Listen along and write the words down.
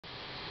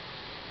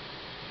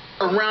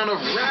A round of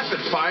rapid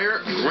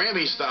fire,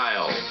 Grammy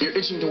style. You're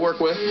itching to work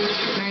with?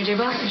 Mary J.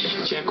 Blige.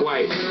 Jack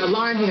White.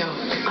 Lauryn Hill.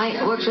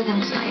 I worked with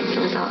him tonight.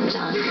 It was Elton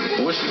John.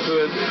 Wish you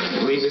could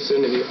Leave this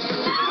interview.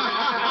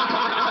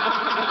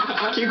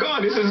 Keep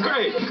going. This is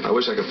great. I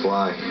wish I could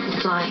fly.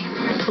 Fly.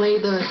 Play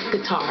the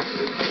guitar.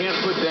 Can't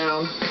put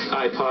down.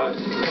 iPod.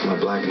 My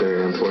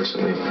BlackBerry,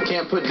 unfortunately.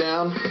 Can't put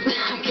down.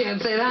 I can't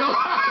say that.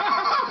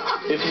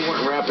 If you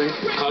weren't rapping.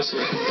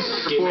 Hustling.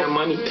 Getting that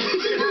money.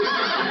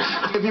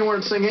 If you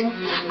weren't singing.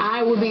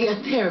 I would be a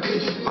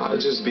therapist. I'd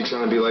just be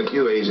trying to be like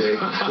you, AJ.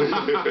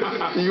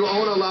 You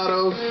own a lot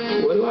of.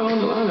 What do I own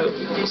a lot of?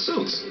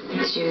 Suits.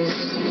 Shoes.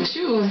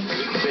 Shoes.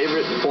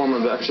 Favorite form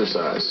of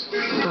exercise?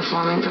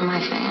 Performing for my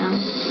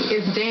fans.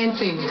 It's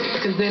dancing,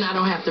 because then I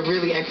don't have to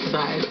really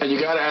exercise. And you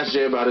gotta ask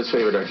Jay about his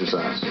favorite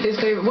exercise. His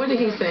favorite, what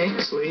did he say?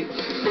 Sleep.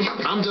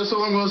 That's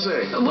all I'm gonna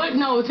say. What?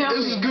 No, tell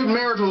This me. is good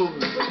marital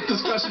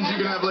discussions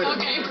you can have later.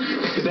 Okay.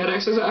 Is that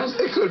exercise?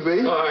 It could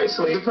be. All right,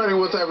 sleep. Depending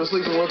on what type of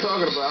sleeping we're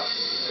talking about.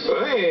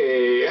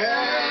 Hey.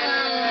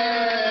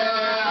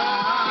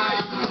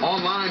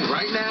 Online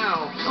right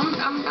now.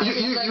 I'm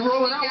You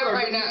rolling out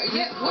right now.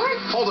 Yeah, what?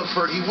 Hold up,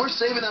 Fergie. We're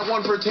saving that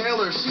one for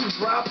Taylor. She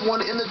dropped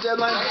one in the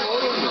deadline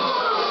photo.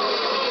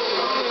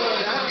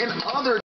 That and other